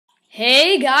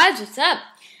Hey guys, what's up?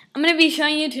 I'm going to be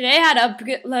showing you today how to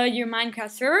upload your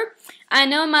Minecraft server. I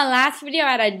know in my last video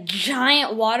I had a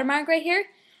giant watermark right here,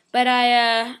 but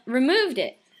I removed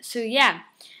it. So yeah,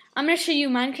 I'm going to show you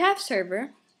Minecraft server.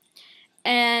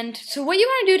 And so what you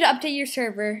want to do to update your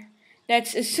server,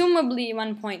 that's assumably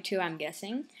 1.2 I'm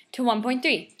guessing, to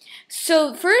 1.3.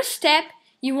 So first step,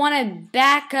 you want to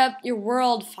back up your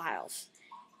world files.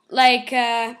 Like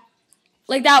that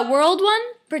world one,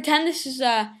 pretend this is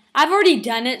I've already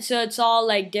done it, so it's all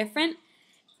like different.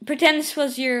 Pretend this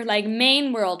was your like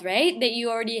main world, right? That you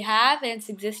already have and it's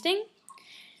existing.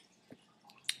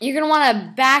 You're gonna want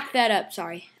to back that up.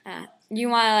 You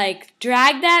want to like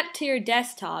drag that to your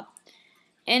desktop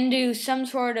and do some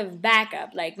sort of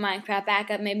backup, like Minecraft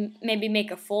backup. Maybe make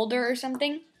a folder or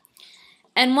something.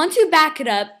 And once you back it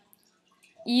up,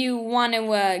 you want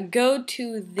to go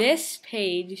to this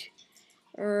page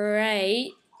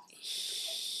right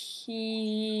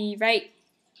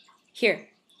here,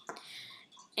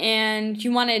 and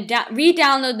you want to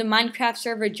re-download the Minecraft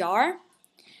server jar.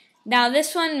 Now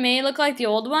this one may look like the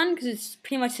old one because it's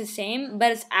pretty much the same,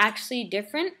 but it's actually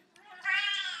different.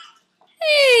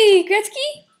 Hey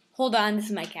Gretzky, hold on, this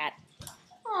is my cat.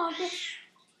 Oh.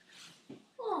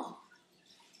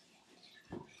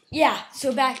 Yeah,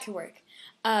 so back to work.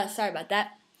 Sorry about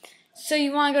that. So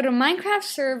you want to go to Minecraft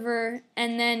server,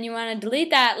 and then you want to delete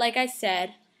that, like I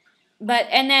said.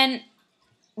 And then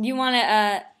you want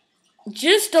to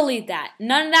just delete that.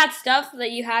 None of that stuff that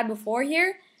you had before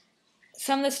here.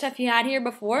 Some of the stuff you had here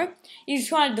before. You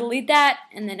just want to delete that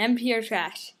and then empty your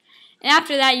trash. And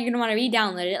after that, you're going to want to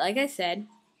re-download it, like I said.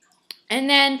 And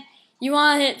then you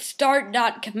want to hit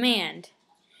start.command.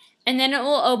 And then it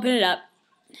will open it up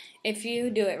if you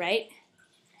do it right.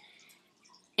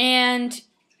 And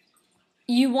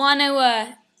you want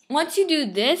to, once you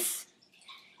do this,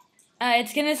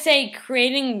 it's going to say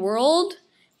creating world,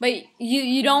 but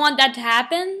you don't want that to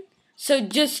happen, so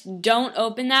just don't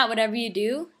open that, whatever you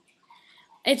do.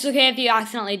 It's okay if you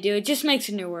accidentally do, it just makes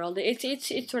a new world.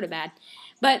 It's sort of bad.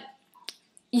 But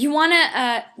you want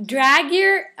to drag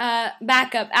your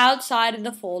backup outside of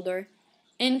the folder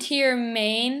into your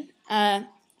main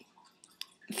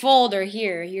folder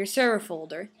here, your server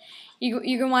folder. You're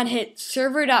going to want to hit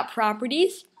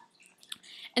server.properties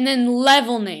and then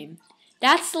level name.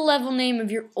 That's the level name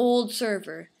of your old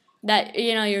server. That,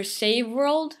 your save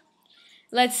world.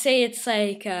 Let's say it's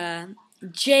like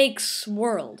Jake's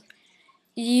World.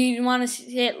 You want to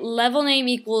hit level name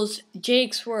equals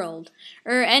Jake's World.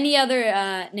 Or any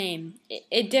other name.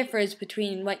 It differs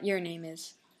between what your name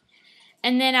is.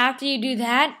 And then after you do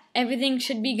that, everything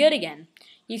should be good again.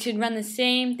 You should run the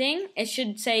same thing. It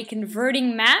should say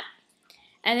converting map.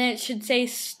 And then it should say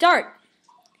start.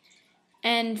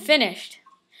 And finished.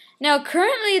 Now,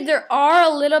 currently, there are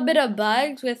a little bit of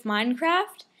bugs with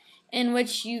Minecraft in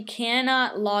which you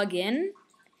cannot log in.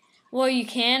 Well, you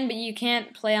can, but you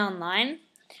can't play online.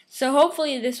 So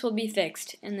hopefully this will be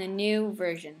fixed in the new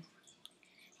version.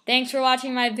 Thanks for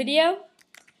watching my video.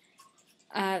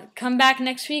 Come back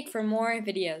next week for more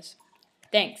videos.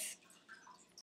 Thanks.